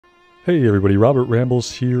Hey everybody, Robert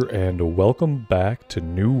Rambles here, and welcome back to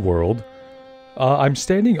New World. I'm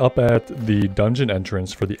standing up at the dungeon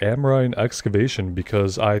entrance for the Amarine excavation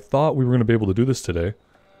because I thought we were going to be able to do this today.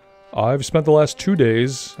 I've spent the last 2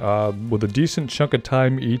 days with a decent chunk of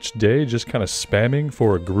time each day just kind of spamming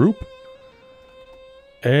for a group.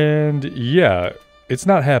 And yeah, it's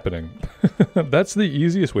not happening. That's the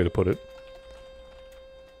easiest way to put it.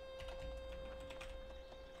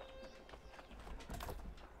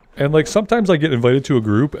 And like sometimes I get invited to a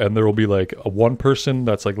group and there will be like one person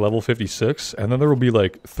that's like level 56 and then there will be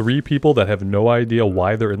like 3 people that have no idea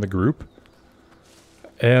why they're in the group.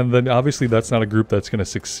 And then obviously that's not a group that's going to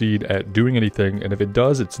succeed at doing anything, and if it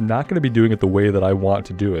does, it's not going to be doing it the way that I want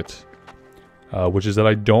to do it. Which is that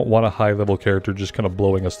I don't want a high level character just kind of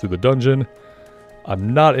blowing us through the dungeon.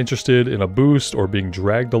 I'm not interested in a boost or being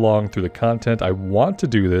dragged along through the content. I want to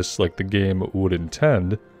do this like the game would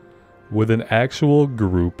intend, with an actual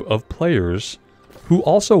group of players who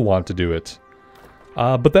also want to do it.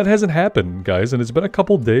 But that hasn't happened, guys, and it's been a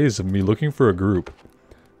couple days of me looking for a group.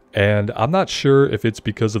 And I'm not sure if it's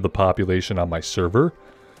because of the population on my server.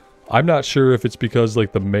 I'm not sure if it's because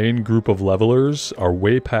like the main group of levelers are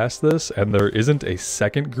way past this and there isn't a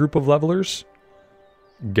second group of levelers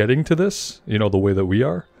getting to this, you know, the way that we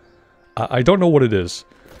are. I don't know what it is.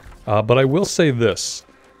 But I will say this.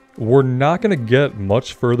 We're not going to get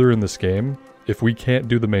much further in this game if we can't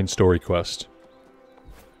do the main story quest.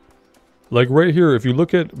 Like right here, if you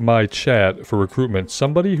look at my chat for recruitment,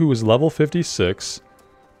 somebody who is level 56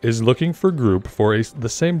 is looking for group for the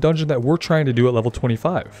same dungeon that we're trying to do at level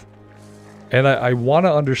 25. And I want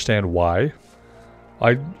to understand why.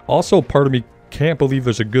 Also, part of me can't believe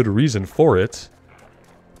there's a good reason for it.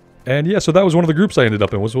 And yeah, so that was one of the groups I ended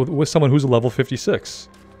up in, was with someone who's a level 56.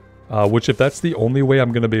 Which, if that's the only way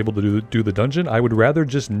I'm going to be able to do the dungeon, I would rather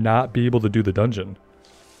just not be able to do the dungeon.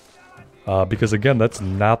 Because again, that's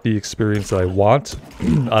not the experience that I want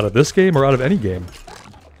out of this game or out of any game.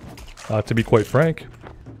 To be quite frank.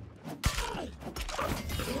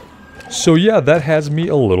 So yeah, that has me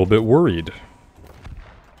a little bit worried.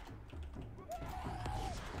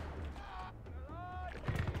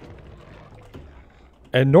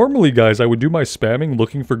 And normally, guys, I would do my spamming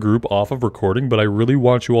looking for group off of recording, but I really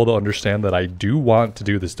want you all to understand that I do want to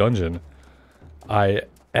do this dungeon. I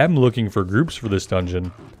am looking for groups for this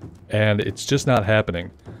dungeon, and it's just not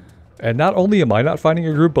happening. And not only am I not finding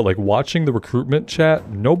a group, but like watching the recruitment chat,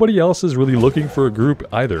 nobody else is really looking for a group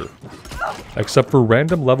either. Except for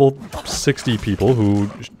random level 60 people who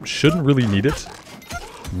shouldn't really need it.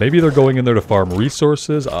 Maybe they're going in there to farm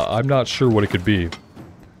resources, I'm not sure what it could be.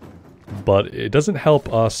 But it doesn't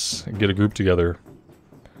help us get a group together.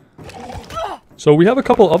 So we have a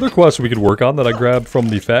couple other quests we could work on that I grabbed from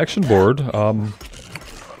the faction board.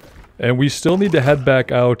 And we still need to head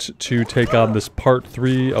back out to take on this part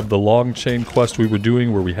 3 of the long chain quest we were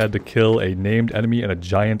doing, where we had to kill a named enemy and a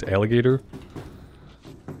giant alligator.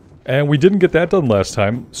 And we didn't get that done last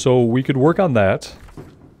time, so we could work on that.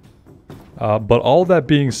 But all that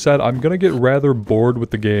being said, I'm going to get rather bored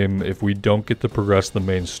with the game if we don't get to progress the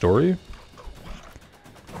main story.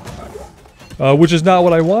 Which is not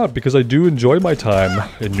what I want, because I do enjoy my time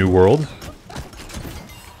in New World.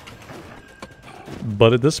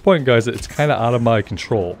 But at this point, guys, it's kind of out of my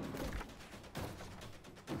control.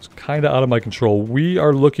 It's kind of out of my control. We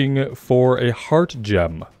are looking for a heart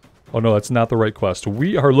gem. Oh no, that's not the right quest.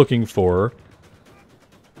 We are looking for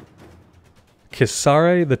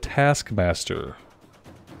Kisare the Taskmaster.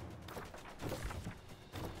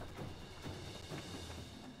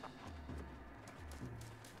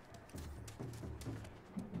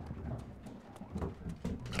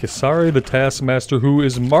 Kisare the Taskmaster, who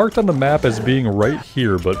is marked on the map as being right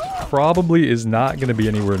here, but probably is not going to be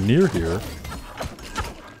anywhere near here.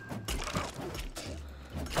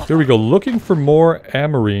 Here we go, looking for more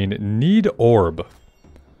Amarine. Need orb.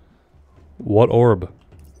 What orb?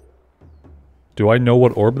 Do I know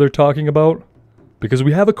what orb they're talking about? Because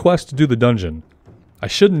we have a quest to do the dungeon. I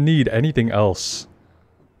shouldn't need anything else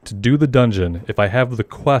to do the dungeon if I have the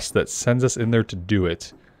quest that sends us in there to do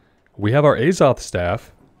it. We have our Azoth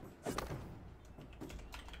staff.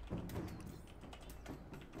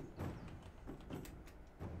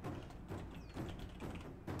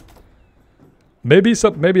 Maybe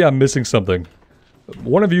I'm missing something.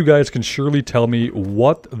 One of you guys can surely tell me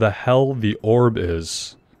what the hell the orb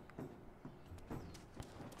is.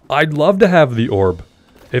 I'd love to have the orb.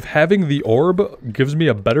 If having the orb gives me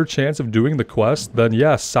a better chance of doing the quest, then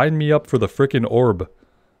yeah, sign me up for the frickin' orb.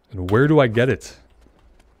 And where do I get it?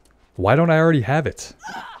 Why don't I already have it?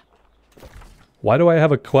 Why do I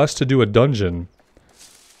have a quest to do a dungeon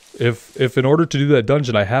If in order to do that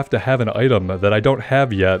dungeon I have to have an item that I don't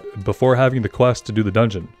have yet before having the quest to do the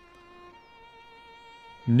dungeon.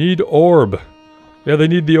 Need orb. Yeah, they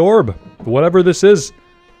need the orb. Whatever this is.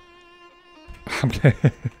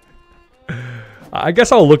 I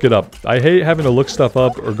guess I'll look it up. I hate having to look stuff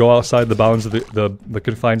up or go outside the bounds of the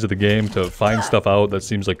confines of the game to find stuff out that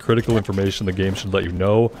seems like critical information the game should let you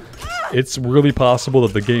know. It's really possible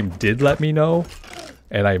that the game did let me know,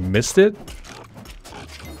 and I missed it.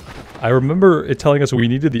 I remember it telling us we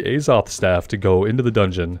needed the Azoth staff to go into the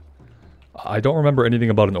dungeon. I don't remember anything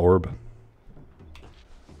about an orb.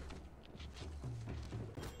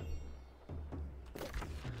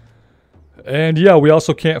 And yeah, we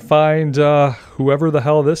also can't find whoever the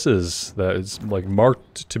hell this is. That is like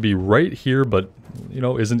marked to be right here, but you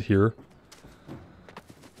know, isn't here.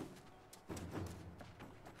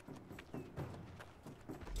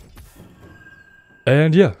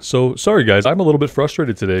 And yeah, so sorry guys, I'm a little bit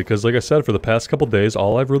frustrated today because like I said, for the past couple days,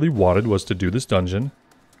 all I've really wanted was to do this dungeon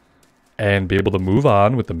and be able to move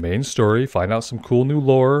on with the main story, find out some cool new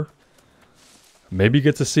lore. Maybe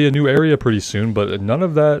get to see a new area pretty soon, but none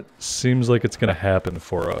of that seems like it's going to happen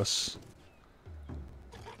for us.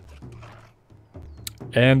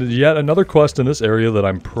 And yet another quest in this area that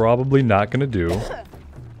I'm probably not going to do.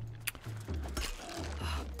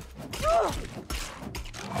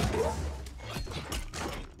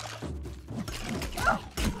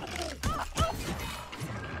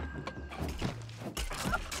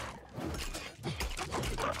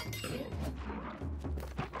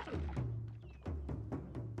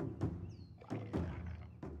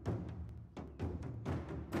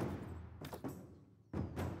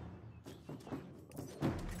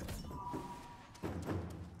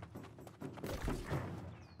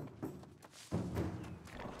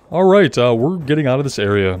 Alright, we're getting out of this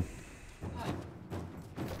area.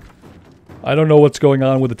 I don't know what's going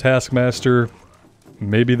on with the Taskmaster.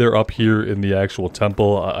 Maybe they're up here in the actual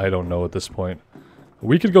temple. I don't know at this point.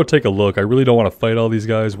 We could go take a look. I really don't want to fight all these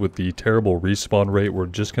guys with the terrible respawn rate. We're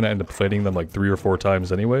just going to end up fighting them like 3 or 4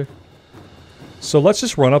 times anyway. So let's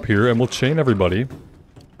just run up here and we'll chain everybody.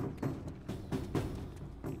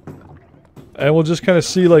 And we'll just kind of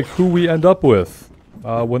see like who we end up with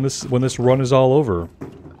when this run is all over.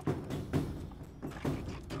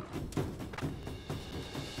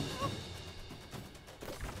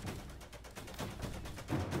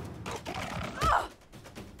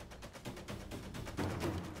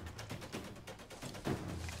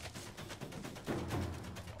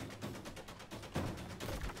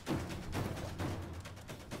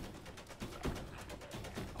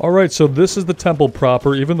 Alright, so this is the temple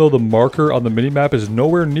proper. Even though the marker on the minimap is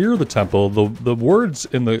nowhere near the temple, the words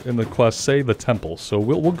in the quest say the temple. So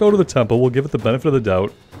we'll go to the temple, we'll give it the benefit of the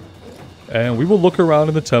doubt. And we will look around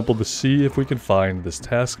in the temple to see if we can find this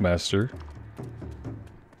Taskmaster.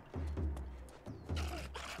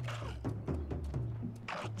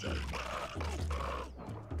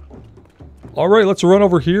 Alright, let's run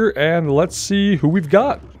over here and let's see who we've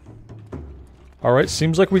got. Alright,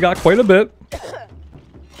 seems like we got quite a bit.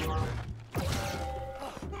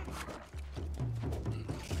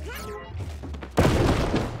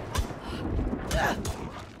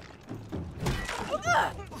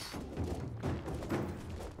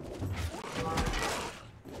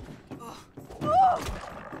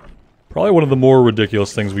 Probably one of the more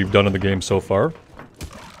ridiculous things we've done in the game so far.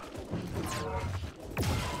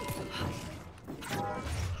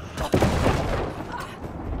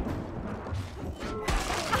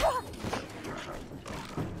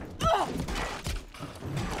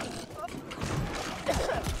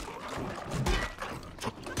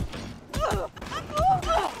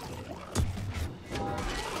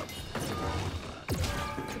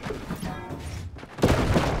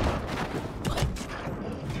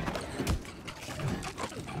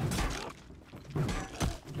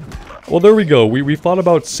 Well, there we go. We fought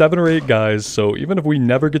about 7 or 8 guys, so even if we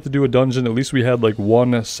never get to do a dungeon, at least we had like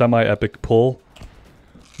one semi-epic pull.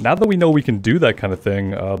 Now that we know we can do that kind of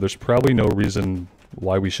thing, there's probably no reason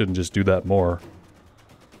why we shouldn't just do that more.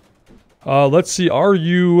 Let's see, are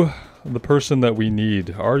you the person that we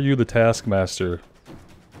need? Are you the Taskmaster?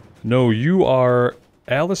 No, you are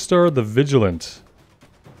Alistair the Vigilant.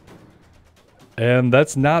 And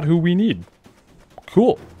that's not who we need.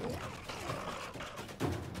 Cool.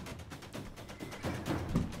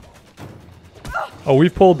 Oh, we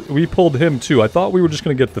pulled him too. I thought we were just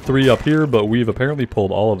going to get the 3 up here, but we've apparently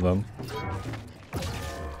pulled all of them.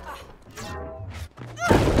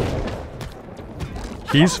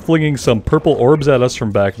 He's flinging some purple orbs at us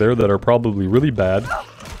from back there that are probably really bad.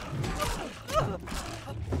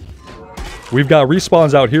 We've got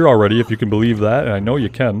respawns out here already, if you can believe that, and I know you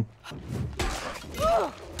can.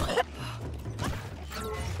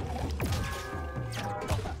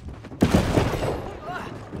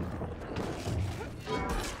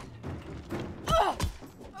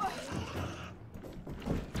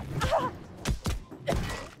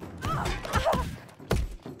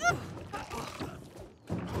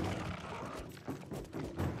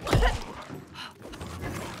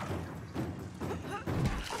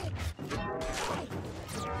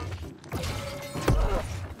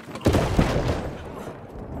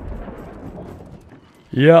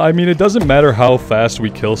 Yeah, I mean, it doesn't matter how fast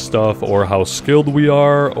we kill stuff, or how skilled we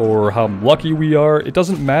are, or how lucky we are. It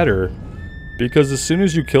doesn't matter. Because as soon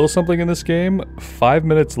as you kill something in this game, 5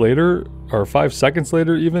 minutes later, or 5 seconds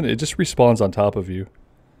later even, it just respawns on top of you.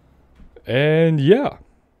 And yeah.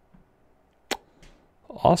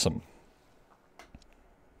 Awesome.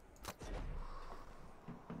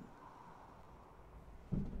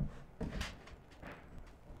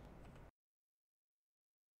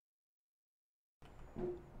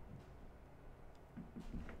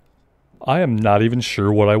 I am not even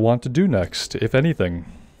sure what I want to do next, if anything.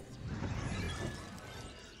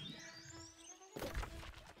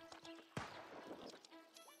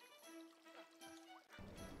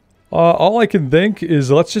 All I can think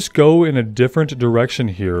is let's just go in a different direction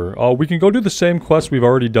here. We can go do the same quest we've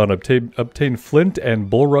already done. Obtain flint and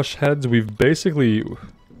bulrush heads. We've basically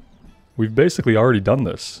already done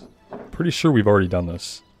this. Pretty sure we've already done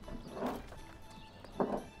this.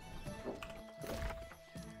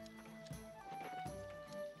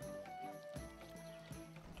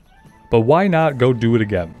 But why not go do it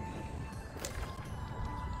again?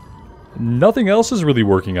 Nothing else is really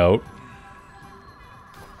working out.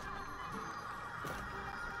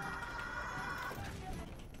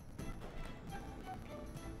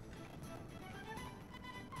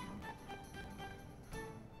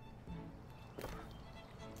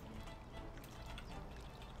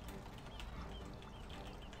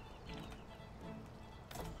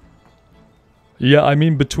 Yeah, I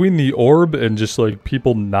mean, between the orb and just, like,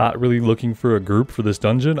 people not really looking for a group for this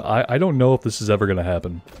dungeon, I don't know if this is ever going to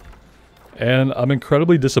happen. And I'm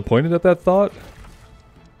incredibly disappointed at that thought.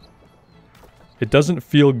 It doesn't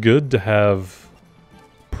feel good to have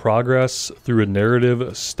progress through a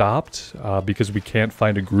narrative stopped because we can't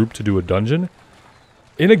find a group to do a dungeon.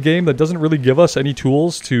 In a game that doesn't really give us any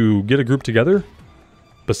tools to get a group together,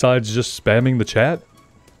 besides just spamming the chat.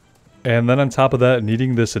 And then on top of that,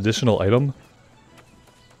 needing this additional item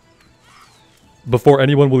before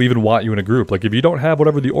anyone will even want you in a group. Like, if you don't have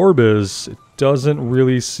whatever the orb is, it doesn't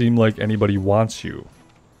really seem like anybody wants you.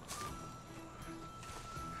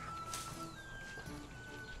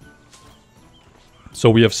 So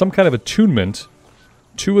we have some kind of attunement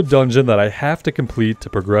to a dungeon that I have to complete to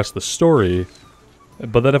progress the story,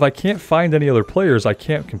 but that if I can't find any other players, I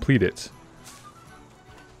can't complete it.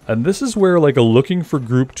 And this is where, like, a looking for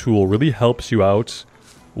group tool really helps you out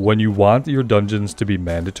when you want your dungeons to be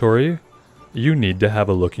mandatory. You need to have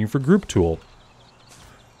a looking for group tool.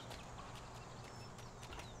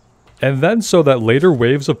 And then so that later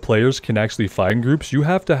waves of players can actually find groups, you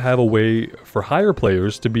have to have a way for higher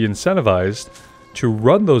players to be incentivized to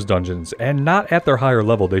run those dungeons, and not at their higher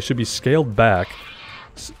level. They should be scaled back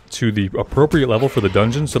to the appropriate level for the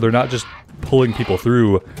dungeon, so they're not just pulling people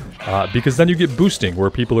through, because then you get boosting, where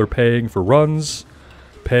people are paying for runs,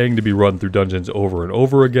 paying to be run through dungeons over and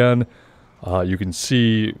over again. You can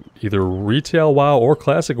see either Retail WoW or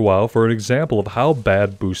Classic WoW for an example of how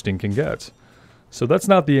bad boosting can get. So that's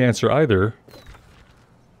not the answer either.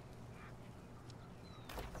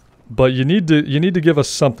 But you need to give us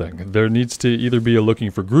something. There needs to either be a looking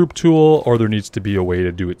for group tool, or there needs to be a way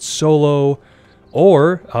to do it solo.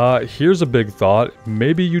 Or, here's a big thought,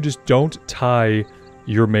 maybe you just don't tie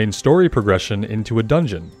your main story progression into a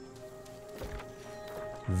dungeon.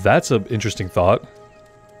 That's an interesting thought.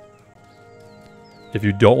 If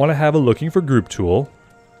you don't want to have a looking for group tool,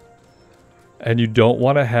 and you don't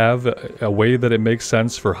want to have a way that it makes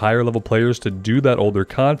sense for higher level players to do that older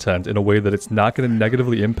content in a way that it's not going to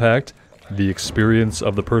negatively impact the experience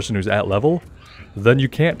of the person who's at level, then you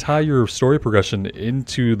can't tie your story progression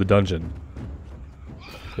into the dungeon.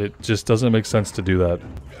 It just doesn't make sense to do that.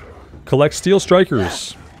 Collect Steel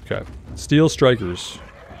Strikers. Okay. Steel Strikers.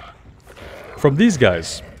 From these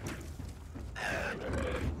guys.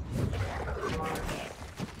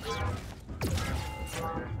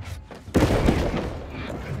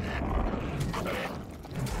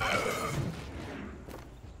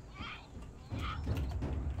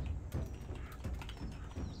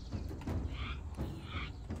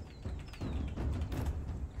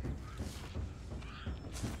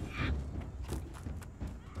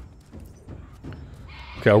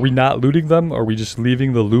 Okay, are we not looting them? Or are we just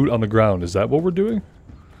leaving the loot on the ground? Is that what we're doing?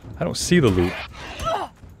 I don't see the loot.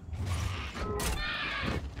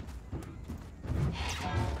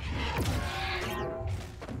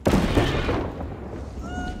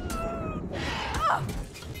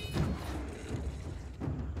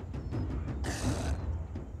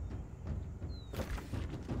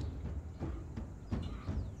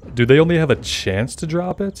 Do they only have a chance to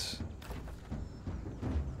drop it?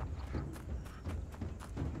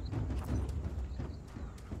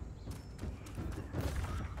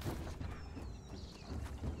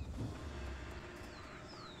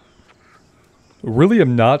 Really,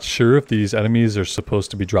 I'm not sure if these enemies are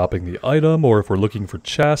supposed to be dropping the item or if we're looking for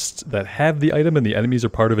chests that have the item and the enemies are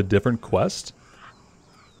part of a different quest.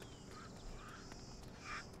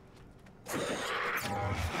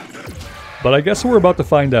 But I guess we're about to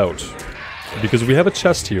find out. Because we have a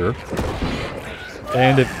chest here.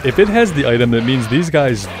 And if it has the item, that means these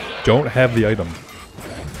guys don't have the item.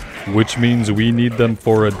 Which means we need them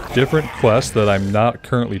for a different quest that I'm not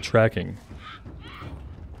currently tracking.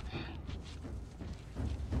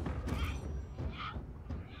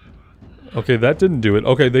 Okay, that didn't do it.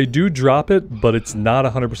 Okay, they do drop it, but it's not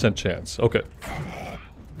 100% chance. Okay.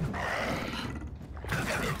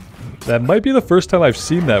 That might be the first time I've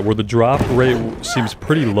seen that, where the drop rate seems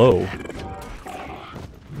pretty low.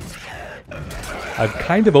 I've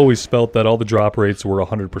kind of always felt that all the drop rates were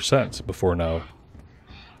 100% before now.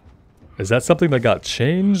 Is that something that got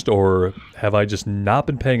changed, or have I just not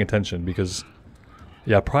been paying attention? Because,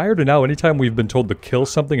 yeah, prior to now, anytime we've been told to kill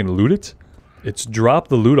something and loot it, it's dropped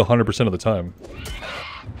the loot 100% of the time.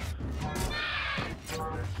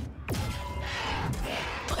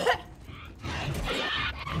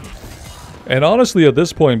 And honestly, at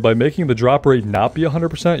this point, by making the drop rate not be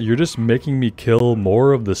 100%, you're just making me kill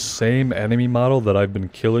more of the same enemy model that I've been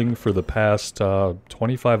killing for the past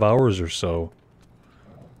 25 hours or so.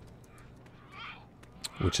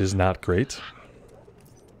 Which is not great.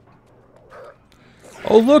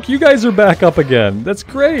 Oh look, you guys are back up again. That's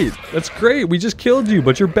great. That's great. We just killed you,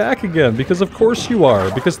 but you're back again. Because of course you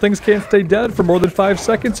are. Because things can't stay dead for more than 5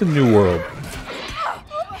 seconds in New World.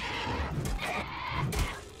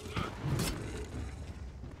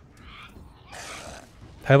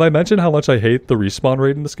 Have I mentioned how much I hate the respawn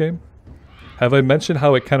rate in this game? Have I mentioned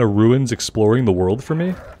how it kind of ruins exploring the world for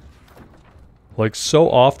me? Like, so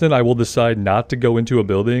often I will decide not to go into a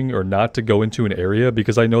building or not to go into an area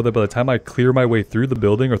because I know that by the time I clear my way through the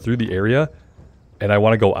building or through the area and I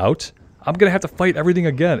want to go out, I'm going to have to fight everything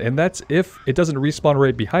again. And that's if it doesn't respawn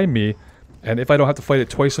right behind me and if I don't have to fight it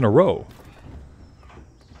twice in a row.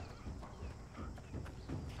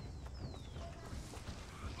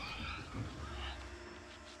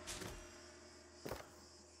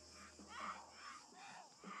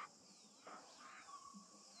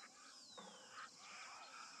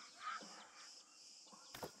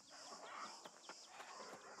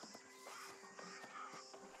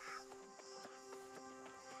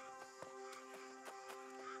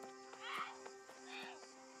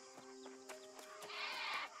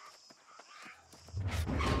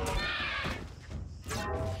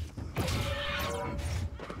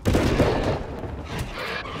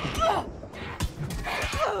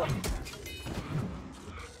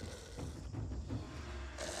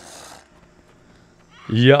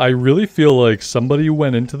 Yeah, I really feel like somebody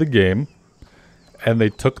went into the game and they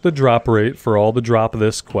took the drop rate for all the drop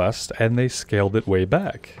this quest and they scaled it way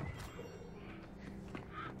back.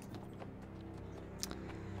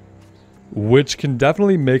 Which can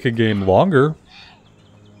definitely make a game longer,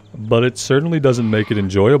 but it certainly doesn't make it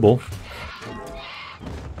enjoyable.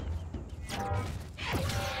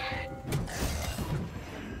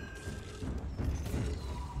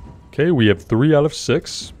 Okay, we have 3 out of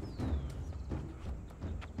 6.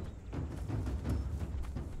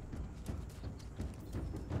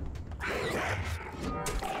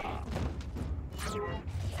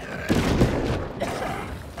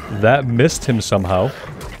 That missed him somehow,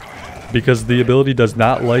 because the ability does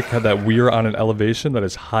not like how that we are on an elevation that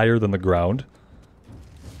is higher than the ground.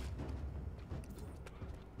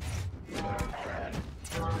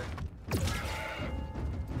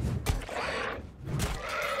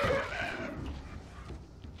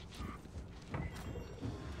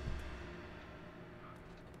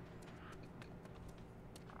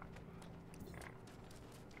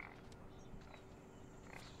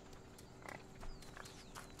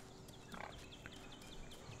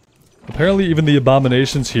 Apparently even the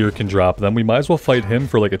abominations here can drop them. We might as well fight him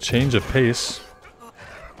for like a change of pace.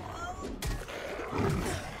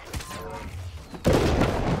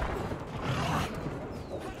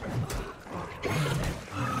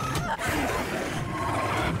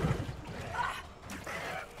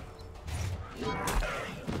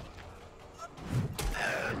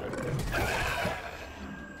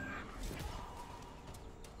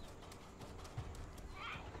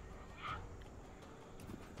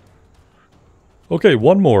 Okay,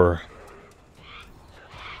 one more.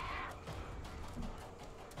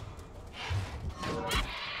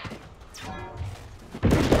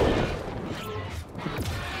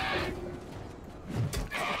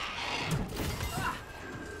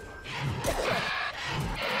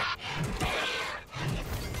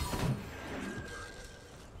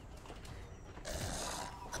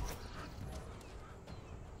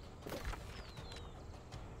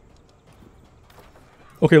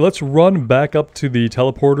 Okay, let's run back up to the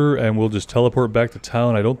teleporter and we'll just teleport back to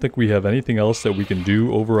town. I don't think we have anything else that we can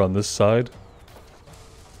do over on this side.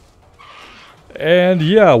 And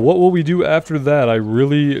yeah, what will we do after that? I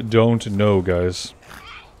really don't know, guys.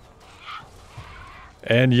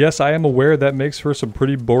 And yes, I am aware that makes for some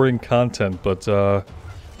pretty boring content, but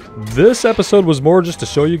this episode was more just to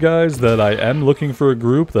show you guys that I am looking for a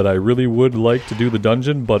group, that I really would like to do the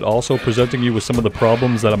dungeon, but also presenting you with some of the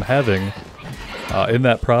problems that I'm having in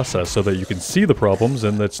that process so that you can see the problems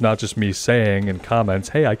and it's not just me saying in comments,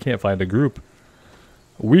 hey, I can't find a group.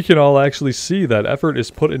 We can all actually see that effort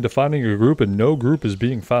is put into finding a group and no group is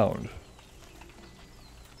being found.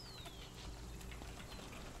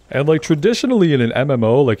 And like traditionally in an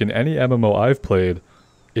MMO, like in any MMO I've played,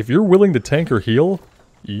 if you're willing to tank or heal,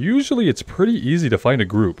 usually it's pretty easy to find a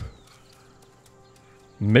group.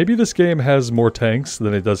 Maybe this game has more tanks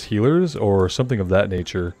than it does healers or something of that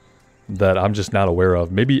nature that I'm just not aware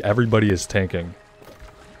of. Maybe everybody is tanking.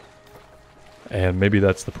 And maybe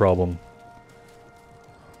that's the problem.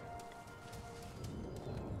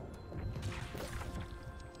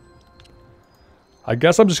 I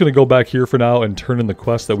guess I'm just going to go back here for now and turn in the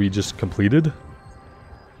quest that we just completed.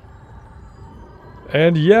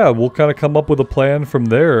 And yeah, we'll kind of come up with a plan from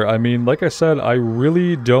there. I mean, like I said, I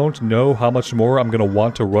really don't know how much more I'm going to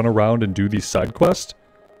want to run around and do these side quests.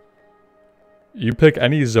 You pick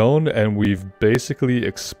any zone and we've basically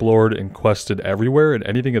explored and quested everywhere, and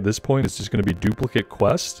anything at this point is just going to be duplicate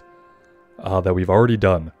quests that we've already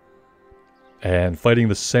done. And fighting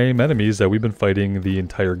the same enemies that we've been fighting the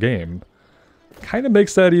entire game. Kind of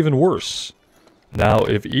makes that even worse. Now,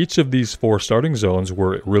 if each of these 4 starting zones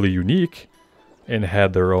were really unique and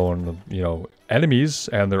had their own, you know, enemies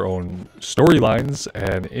and their own storylines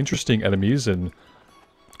and interesting enemies and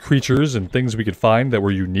creatures and things we could find that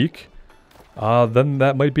were unique, then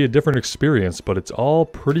that might be a different experience, but it's all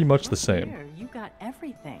pretty much the same. You got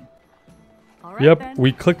everything. All right, yep, then.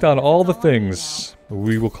 we clicked on all the things.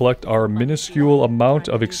 We will collect our minuscule amount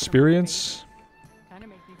of experience.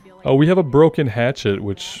 Oh, we have a broken hatchet,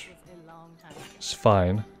 which is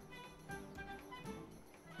fine.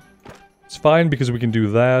 It's fine because we can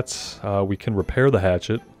do that. We can repair the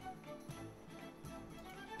hatchet.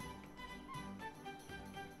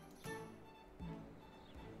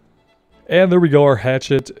 And there we go, our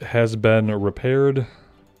hatchet has been repaired.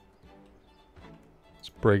 Let's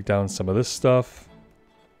break down some of this stuff.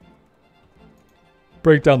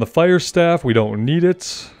 Break down the fire staff, we don't need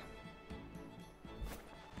it.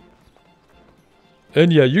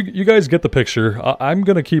 And yeah, you guys get the picture. I'm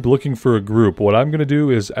going to keep looking for a group. What I'm going to do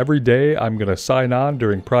is every day I'm going to sign on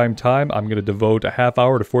during prime time. I'm going to devote a half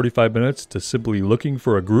hour to 45 minutes to simply looking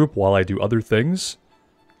for a group while I do other things.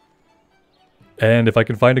 And if I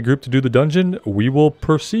can find a group to do the dungeon, we will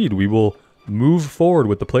proceed. We will move forward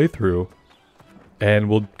with the playthrough. And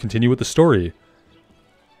we'll continue with the story.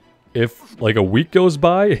 If like a week goes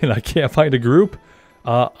by and I can't find a group,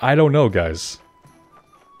 I don't know, guys.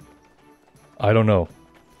 I don't know.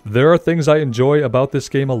 There are things I enjoy about this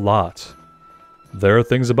game a lot. There are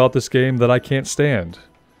things about this game that I can't stand.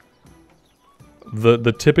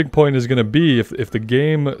 The tipping point is going to be if the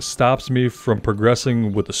game stops me from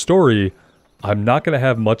progressing with the story, I'm not going to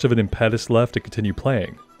have much of an impetus left to continue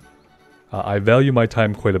playing. I value my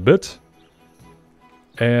time quite a bit.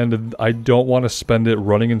 And I don't want to spend it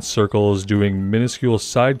running in circles doing minuscule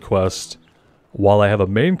side quests while I have a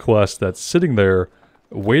main quest that's sitting there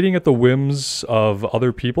waiting at the whims of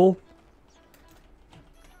other people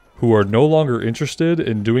who are no longer interested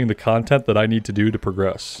in doing the content that I need to do to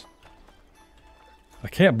progress. I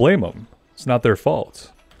can't blame them. It's not their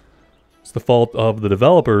fault. It's the fault of the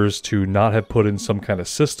developers to not have put in some kind of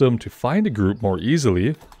system to find a group more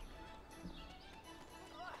easily.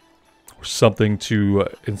 Or something to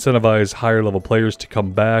incentivize higher level players to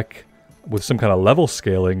come back with some kind of level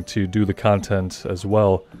scaling to do the content as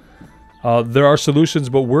well. There are solutions,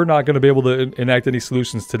 but we're not going to be able to enact any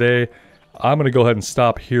solutions today. I'm going to go ahead and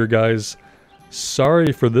stop here, guys.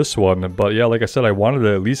 sorry for this one, but yeah, like I said, I wanted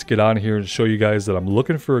to at least get on here and show you guys that I'm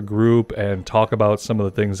looking for a group and talk about some of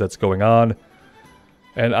the things that's going on.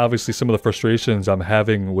 And obviously some of the frustrations I'm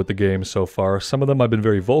having with the game so far. Some of them I've been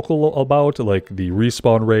very vocal about, like the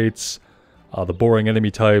respawn rates, the boring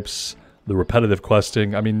enemy types, the repetitive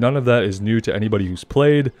questing. I mean, none of that is new to anybody who's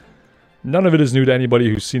played. None of it is new to anybody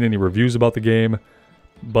who's seen any reviews about the game.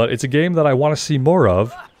 But it's a game that I want to see more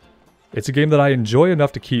of. It's a game that I enjoy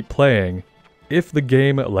enough to keep playing if the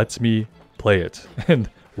game lets me play it. And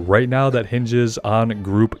right now that hinges on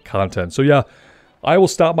group content. So yeah, I will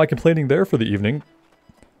stop my complaining there for the evening.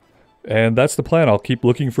 And that's the plan. I'll keep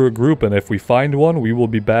looking for a group, and if we find one, we will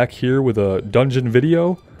be back here with a dungeon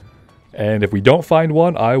video. And if we don't find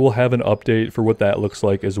one, I will have an update for what that looks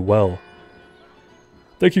like as well.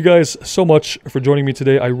 Thank you guys so much for joining me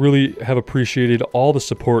today. I really have appreciated all the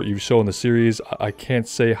support you've shown the series. I can't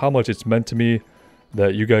say how much it's meant to me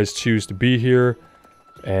that you guys choose to be here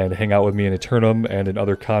and hang out with me in Eternum and in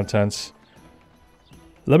other contents.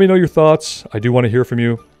 Let me know your thoughts. I do want to hear from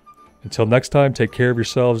you. Until next time, take care of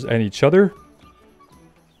yourselves and each other.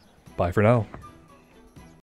 Bye for now.